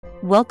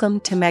Welcome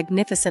to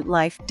Magnificent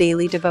Life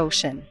Daily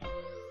Devotion.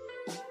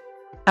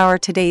 Our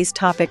today's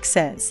topic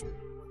says,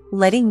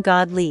 Letting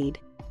God Lead.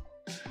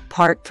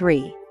 Part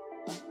 3.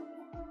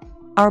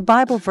 Our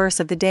Bible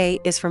verse of the day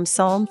is from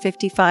Psalm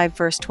 55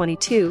 verse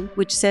 22,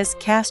 which says,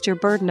 Cast your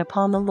burden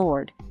upon the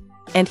Lord,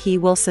 and He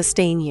will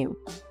sustain you.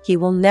 He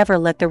will never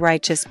let the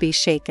righteous be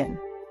shaken.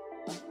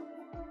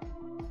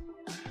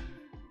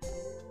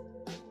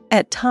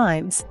 At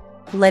times,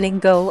 letting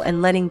go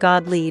and letting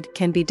God lead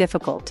can be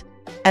difficult,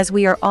 as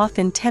we are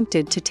often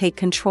tempted to take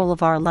control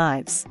of our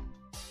lives.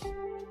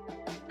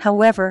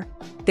 However,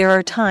 there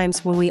are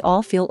times when we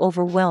all feel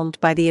overwhelmed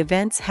by the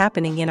events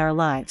happening in our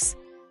lives.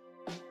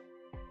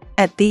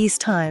 At these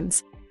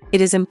times,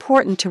 it is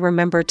important to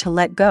remember to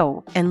let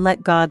go and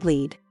let God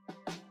lead.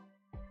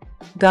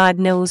 God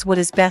knows what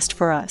is best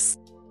for us,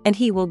 and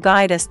He will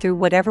guide us through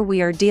whatever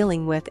we are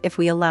dealing with if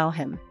we allow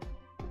Him.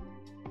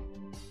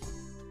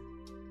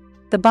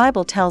 The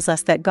Bible tells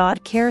us that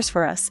God cares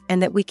for us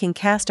and that we can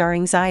cast our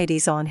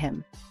anxieties on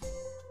Him.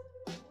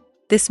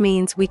 This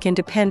means we can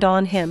depend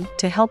on Him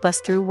to help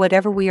us through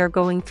whatever we are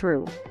going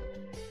through.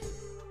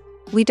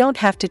 We don't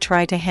have to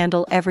try to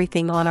handle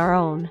everything on our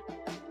own.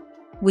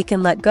 We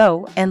can let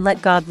go and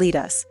let God lead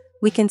us.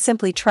 We can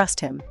simply trust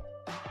Him.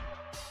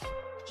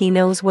 He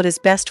knows what is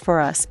best for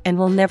us and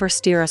will never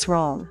steer us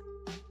wrong.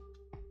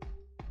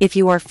 If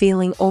you are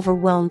feeling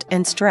overwhelmed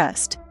and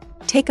stressed,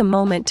 take a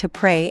moment to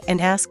pray and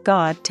ask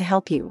God to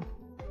help you.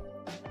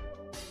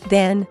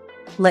 Then,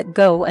 let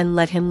go and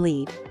let Him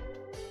lead.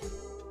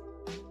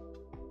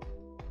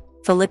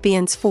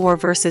 Philippians 4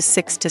 verses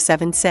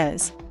 6-7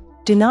 says,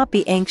 Do not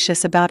be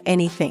anxious about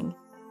anything,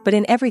 but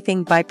in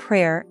everything by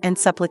prayer and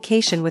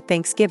supplication with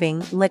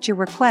thanksgiving let your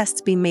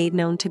requests be made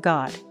known to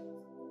God.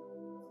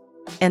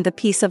 And the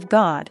peace of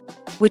God,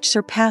 which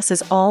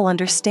surpasses all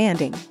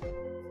understanding,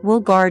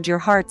 will guard your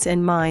hearts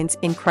and minds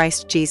in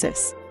Christ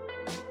Jesus.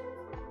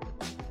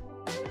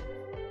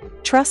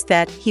 Trust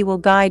that He will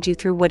guide you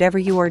through whatever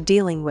you are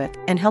dealing with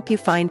and help you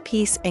find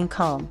peace and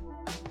calm.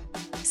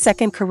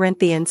 2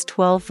 Corinthians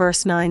 12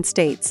 verse 9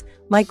 states,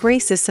 My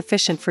grace is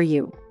sufficient for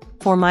you,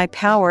 for my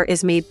power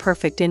is made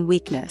perfect in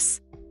weakness.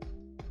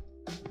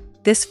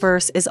 This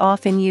verse is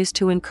often used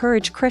to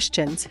encourage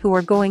Christians who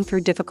are going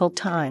through difficult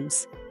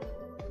times.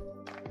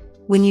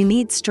 When you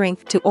need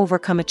strength to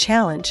overcome a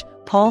challenge,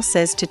 Paul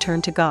says to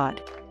turn to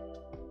God.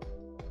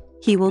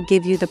 He will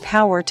give you the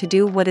power to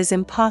do what is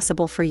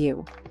impossible for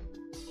you.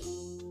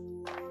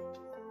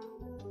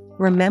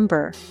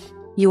 Remember,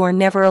 you are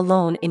never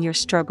alone in your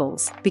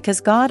struggles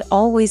because God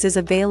always is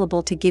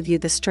available to give you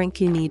the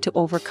strength you need to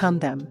overcome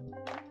them.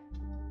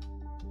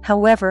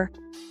 However,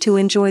 to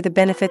enjoy the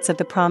benefits of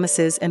the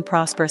promises and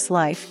prosperous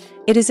life,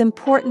 it is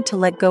important to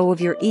let go of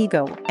your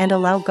ego and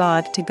allow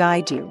God to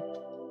guide you.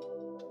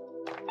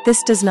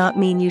 This does not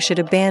mean you should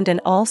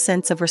abandon all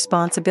sense of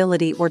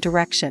responsibility or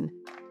direction,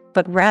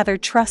 but rather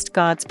trust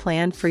God's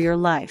plan for your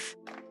life.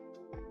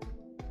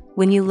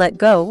 When you let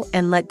go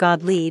and let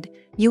God lead,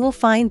 you will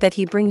find that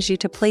He brings you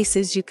to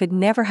places you could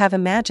never have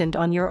imagined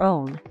on your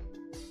own.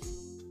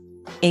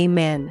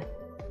 Amen.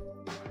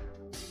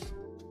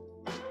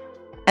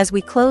 As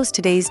we close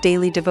today's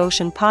daily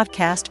devotion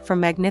podcast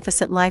from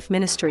Magnificent Life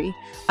Ministry,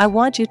 I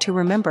want you to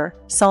remember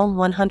Psalm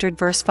 100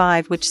 verse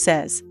 5, which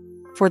says,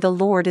 For the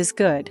Lord is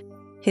good,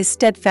 His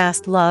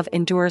steadfast love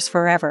endures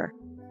forever,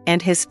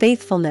 and His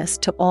faithfulness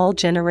to all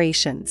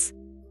generations.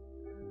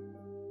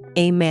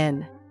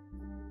 Amen.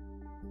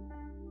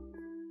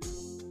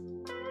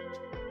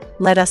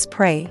 Let us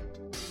pray.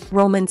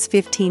 Romans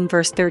 15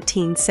 verse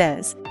 13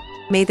 says,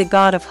 May the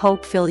God of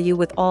hope fill you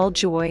with all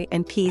joy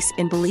and peace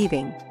in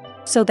believing,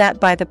 so that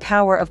by the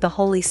power of the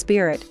Holy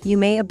Spirit you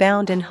may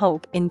abound in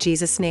hope in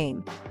Jesus'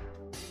 name.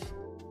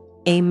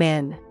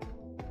 Amen.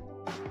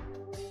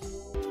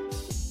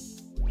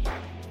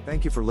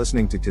 Thank you for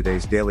listening to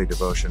today's daily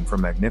devotion from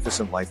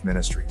Magnificent Life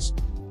Ministries.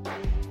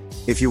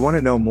 If you want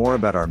to know more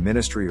about our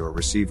ministry or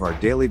receive our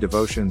daily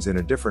devotions in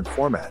a different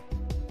format,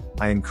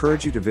 I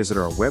encourage you to visit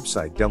our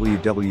website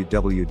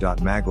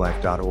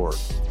www.maglife.org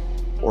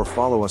or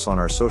follow us on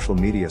our social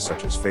media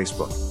such as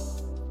Facebook,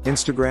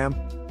 Instagram,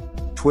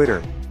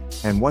 Twitter,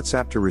 and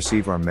WhatsApp to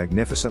receive our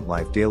Magnificent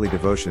Life daily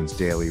devotions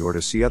daily or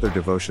to see other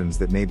devotions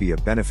that may be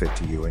of benefit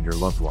to you and your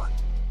loved one.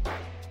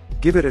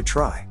 Give it a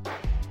try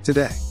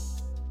today.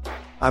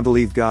 I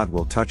believe God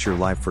will touch your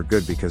life for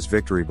good because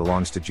victory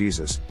belongs to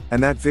Jesus,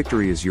 and that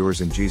victory is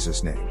yours in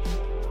Jesus' name.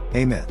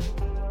 Amen.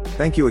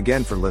 Thank you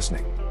again for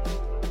listening.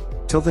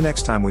 Till the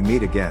next time we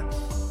meet again,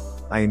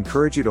 I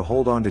encourage you to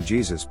hold on to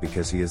Jesus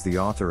because He is the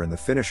author and the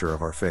finisher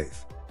of our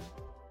faith.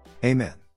 Amen.